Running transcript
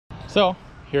So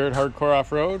here at Hardcore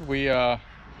Off-Road, we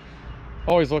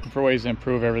always looking for ways to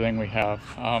improve everything we have.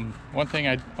 One thing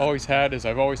I always had is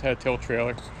I've always had a tilt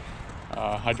trailer,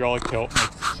 hydraulic tilt.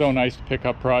 It's so nice to pick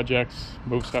up projects,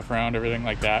 move stuff around, everything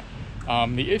like that.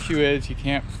 The issue is you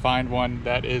can't find one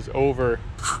that is over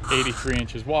 83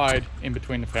 inches wide in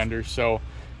between the fenders. So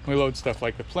when we load stuff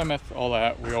like the Plymouth, all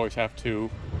that, we always have to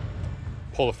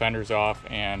pull the fenders off,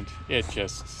 and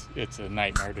it's a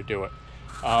nightmare to do it.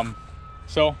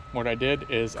 So what I did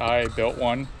is I built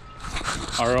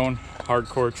our own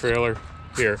hardcore trailer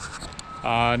here.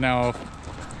 Now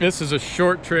this is a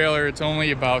short trailer. It's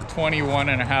only about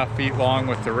 21.5 feet long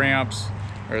with the ramps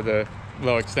or the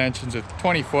low extensions. It's a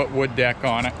 20-foot wood deck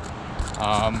on it.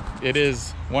 It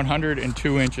is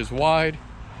 102 inches wide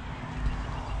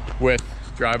with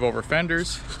drive over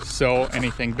fenders, so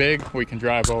anything big we can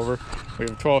drive over. We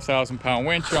have a 12,000 pound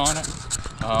winch on it.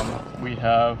 We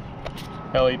have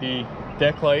LED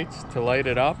deck lights to light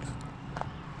it up.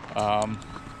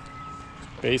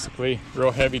 Basically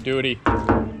real heavy duty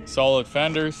solid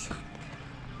fenders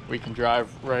we can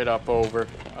drive right up over.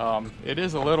 It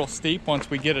is a little steep once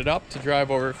we get it up to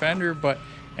drive over a fender, but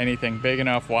anything big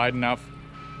enough, wide enough,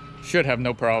 should have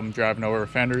no problem driving over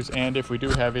fenders. And if we do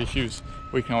have issues,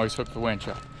 we can always hook the winch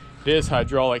up. It is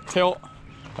hydraulic tilt.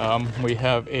 We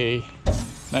have a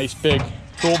nice big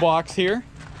toolbox here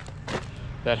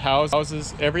that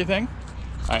houses everything.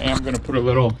 I am going to put a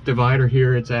little divider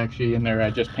here. It's actually in there. I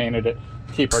just painted it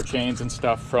to keep our chains and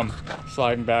stuff from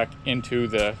sliding back into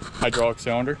the hydraulic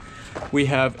cylinder. We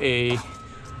have a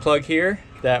plug here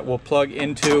that will plug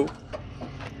into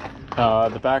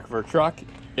the back of our truck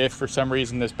if for some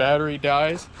reason this battery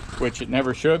dies, which it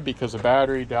never should, because the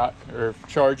battery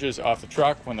charges off the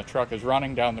truck when the truck is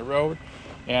running down the road.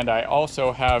 And I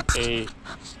also have a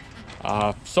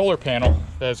solar panel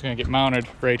that is going to get mounted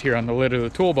right here on the lid of the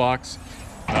toolbox.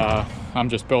 I'm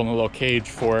just building a little cage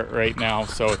for it right now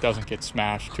so it doesn't get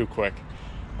smashed too quick.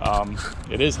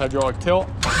 It is hydraulic tilt.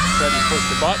 Ready to push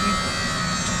the button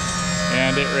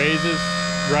and it raises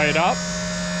right up.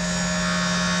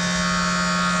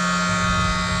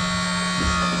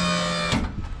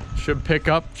 Should pick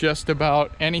up just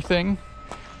about anything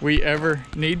we ever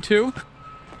need to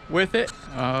with it.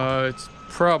 It's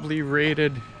probably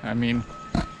rated, I mean,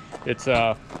 it's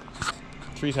a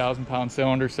 3,000 pound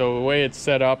cylinder, so the way it's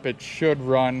set up, it should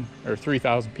run, or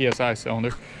 3,000 psi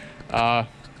cylinder.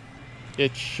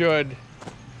 It should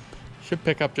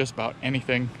pick up just about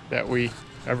anything that we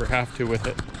ever have to with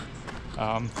it.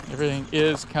 Everything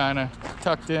is kind of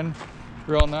tucked in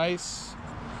real nice.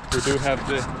 We do have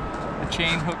the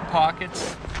chain hook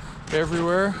pockets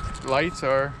everywhere. Lights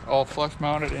are all flush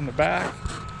mounted in the back.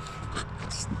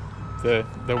 The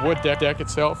wood deck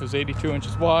itself is 82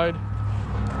 inches wide.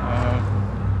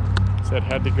 Said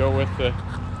had to go with the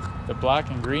black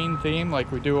and green theme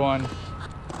like we do on,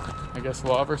 I guess, a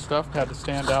lot of our stuff. Had to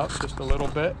stand out just a little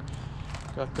bit.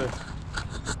 Got the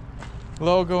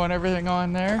logo and everything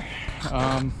on there.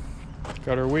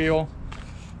 Got our wheel,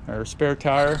 our spare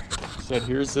tire. Said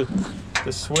here's the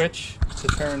switch to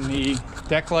turn the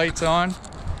deck lights on,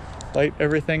 light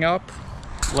everything up,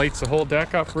 lights the whole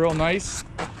deck up real nice.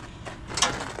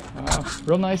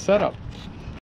 Real nice setup.